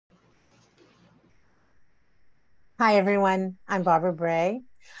Hi, everyone. I'm Barbara Bray.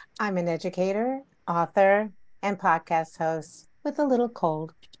 I'm an educator, author, and podcast host with a little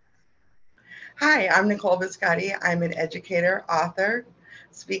cold. Hi, I'm Nicole Biscotti. I'm an educator, author,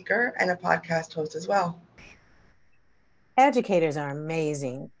 speaker, and a podcast host as well. Educators are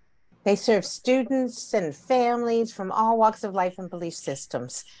amazing. They serve students and families from all walks of life and belief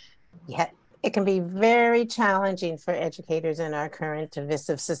systems. Yet, it can be very challenging for educators in our current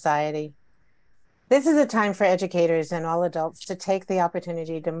divisive society. This is a time for educators and all adults to take the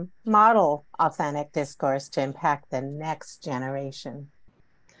opportunity to model authentic discourse to impact the next generation.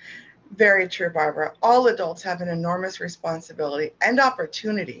 Very true, Barbara. All adults have an enormous responsibility and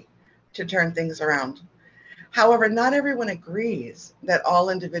opportunity to turn things around. However, not everyone agrees that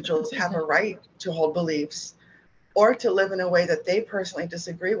all individuals have a right to hold beliefs or to live in a way that they personally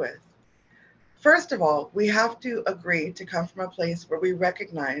disagree with. First of all, we have to agree to come from a place where we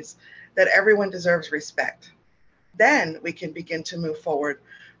recognize that everyone deserves respect. Then we can begin to move forward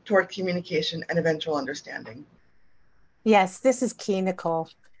toward communication and eventual understanding. Yes, this is key, Nicole.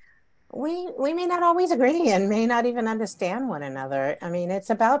 We may not always agree and may not even understand one another. I mean, it's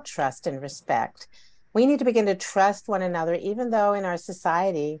about trust and respect. We need to begin to trust one another, even though in our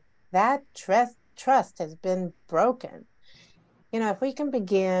society that trust has been broken. If we can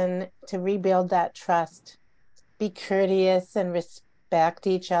begin to rebuild that trust, be courteous and respect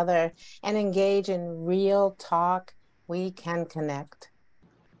each other, and engage in real talk, we can connect.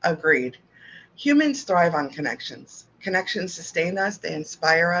 Agreed. Humans thrive on connections. Connections sustain us, they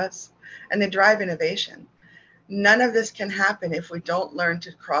inspire us, and they drive innovation. None of this can happen if we don't learn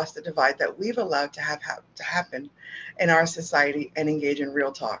to cross the divide that we've allowed to happen in our society and engage in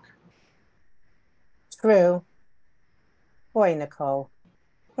real talk. True. Boy, Nicole,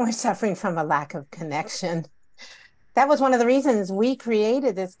 we're suffering from a lack of connection. That was one of the reasons we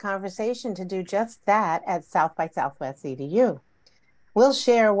created this conversation to do just that at South by Southwest EDU. We'll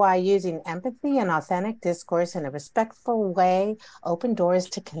share why using empathy and authentic discourse in a respectful way open doors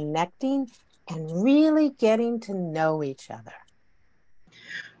to connecting and really getting to know each other.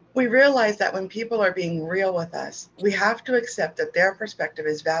 We realize that when people are being real with us, we have to accept that their perspective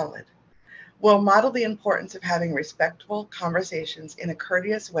is valid. We'll model the importance of having respectful conversations in a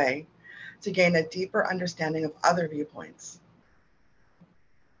courteous way to gain a deeper understanding of other viewpoints.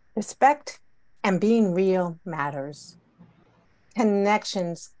 Respect and being real matters.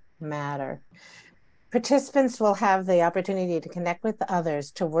 Connections matter. Participants will have the opportunity to connect with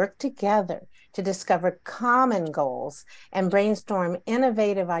others, to work together, to discover common goals, and brainstorm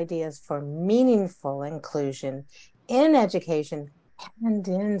innovative ideas for meaningful inclusion in education and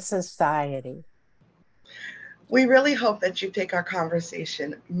in society. We really hope that you take our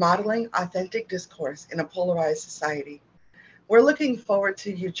conversation, modeling authentic discourse in a polarized society. We're looking forward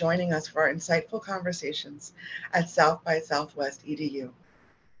to you joining us for our insightful conversations at South by Southwest EDU.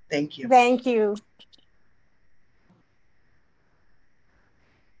 Thank you. Thank you.